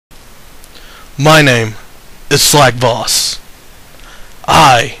My name is Slag Voss.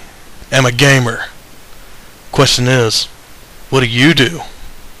 I am a gamer. Question is, what do you do?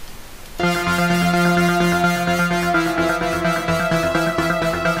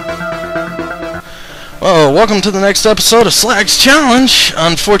 Well, welcome to the next episode of Slag's Challenge.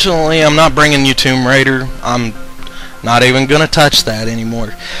 Unfortunately, I'm not bringing you Tomb Raider. I'm not even gonna touch that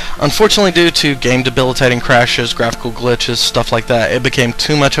anymore. Unfortunately, due to game debilitating crashes, graphical glitches, stuff like that, it became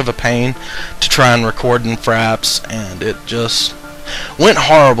too much of a pain to try and record in fraps, and it just went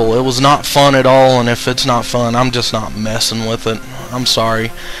horrible. It was not fun at all, and if it's not fun, I'm just not messing with it. I'm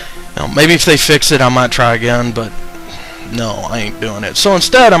sorry. You know, maybe if they fix it, I might try again, but no, I ain't doing it. So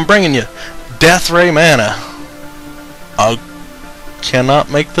instead, I'm bringing you DeathRayManta. I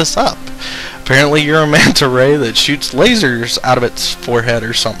cannot make this up. Apparently you're a manta ray that shoots lasers out of its forehead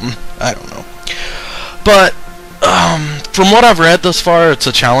or something. I don't know. But from what I've read thus far, it's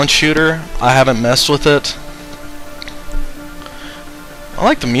a challenge shooter. I haven't messed with it. I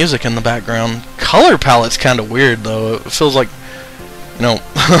like the music in the background. Color palette's kind of weird though. It feels like, you know,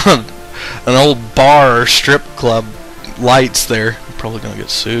 an old bar or strip club lights there. I'm probably gonna get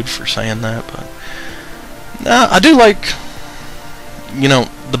sued for saying that, but nah, I do like, you know,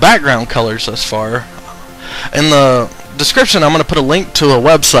 the background colors thus far. In the description, I'm going to put a link to a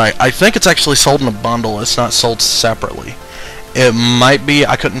website. I think it's actually sold in a bundle. It's not sold separately. It might be.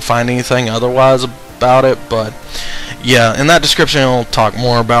 I couldn't find anything otherwise about it, but yeah, in that description, it'll talk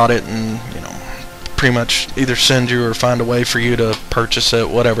more about it and, you know, pretty much either send you or find a way for you to purchase it,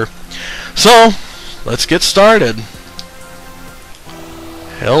 whatever. So, let's get started.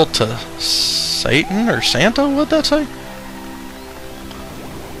 Hell to Satan or Santa? What'd that say?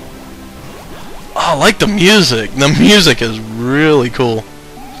 Oh, I like the music. The music is really cool.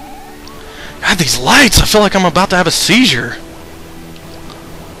 God, these lights! I feel like I'm about to have a seizure.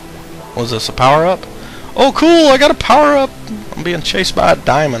 Was this a power-up? Oh, cool! I got a power-up! I'm being chased by a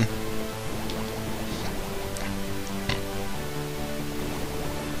diamond.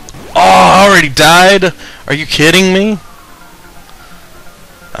 Oh, I already died? Are you kidding me?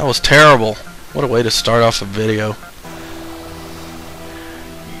 That was terrible. What a way to start off a video.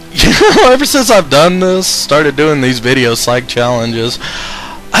 You know, ever since I've done this, started doing these video Slag challenges,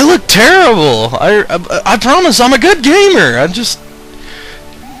 I look terrible. I promise I'm a good gamer. I just,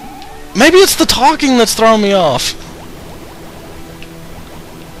 maybe it's the talking that's throwing me off.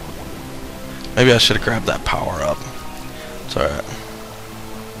 Maybe I should have grabbed that power up. It's alright.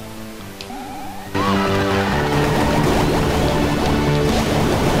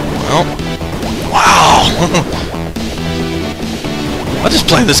 Well, wow. I just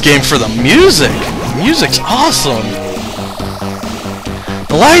play this game for the music. The music's awesome.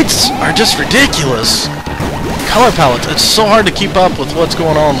 The lights are just ridiculous. Color palette, it's so hard to keep up with what's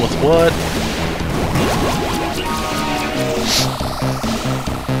going on with what.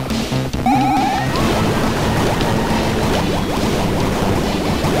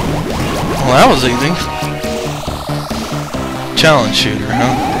 Well, that was easy. Challenge shooter,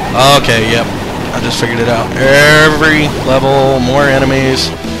 huh? Okay, yep. I just figured it out. Every level, more enemies.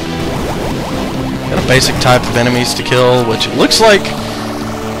 Got a basic type of enemies to kill, which it looks like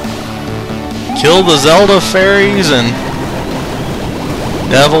kill the Zelda fairies and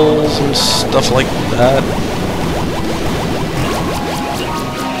devils and stuff like that.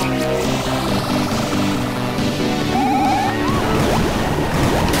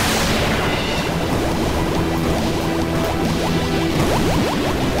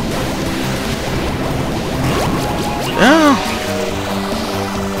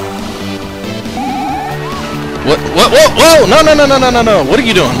 Whoa! No! What are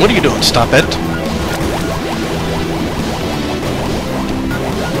you doing? What are you doing? Stop it!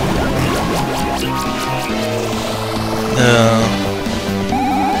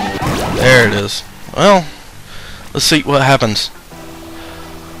 There it is. Well, let's see what happens.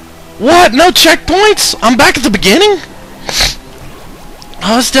 What? No checkpoints? I'm back at the beginning?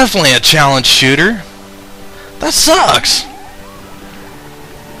 Oh, it's definitely a challenge shooter. That sucks.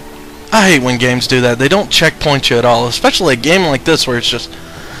 I hate when games do that. They don't checkpoint you at all, especially a game like this where it's just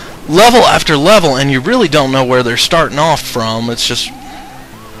level after level and you really don't know where they're starting off from. It's just,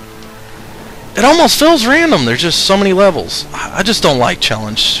 it almost feels random. There's just so many levels. I just don't like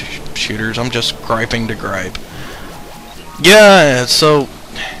challenge shooters. I'm just griping to gripe. Yeah, so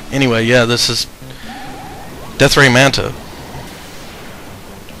anyway, yeah, this is DeathRayManta.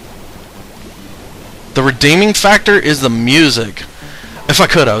 The redeeming factor is the music. If I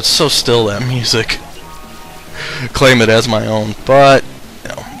could, I would so steal that music. Claim it as my own. But, you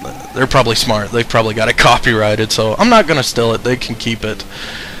know, they're probably smart. They've probably got it copyrighted, so I'm not going to steal it. They can keep it.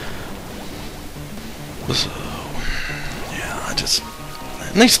 So, yeah,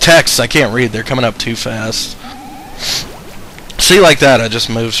 and these texts I can't read, they're coming up too fast. See, like that, I just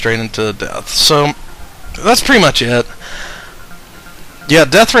moved straight into death. So, that's pretty much it. Yeah,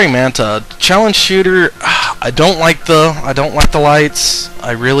 DeathRayManta, challenge shooter. I don't like the lights.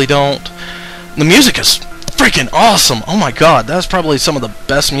 I really don't. The music is freaking awesome. Oh my god, that's probably some of the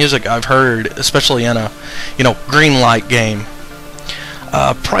best music I've heard, especially in a, green light game.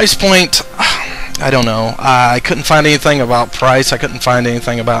 Price point, I don't know. I couldn't find anything about price. I couldn't find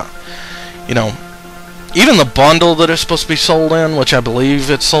anything about, even the bundle that it's supposed to be sold in, which I believe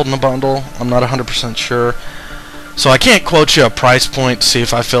it's sold in a bundle. I'm not 100% sure. So I can't quote you a price point to see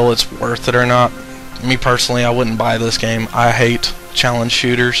if I feel it's worth it or not. Me personally, I wouldn't buy this game. I hate challenge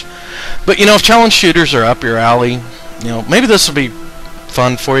shooters. But, if challenge shooters are up your alley, maybe this will be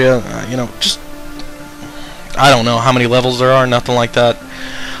fun for you. Just, I don't know how many levels there are, nothing like that.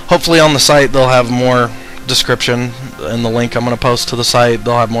 Hopefully on the site they'll have more description. In the link I'm going to post to the site,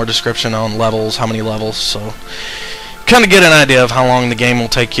 they'll have more description on levels, how many levels. So, kind of get an idea of how long the game will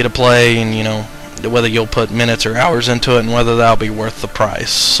take you to play and, whether you'll put minutes or hours into it and whether that'll be worth the price.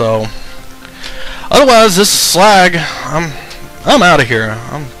 So, otherwise, this is Slag. I'm out of here.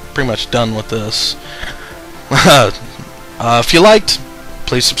 I'm pretty much done with this. If you liked,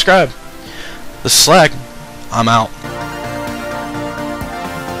 please subscribe. This is Slag. I'm out.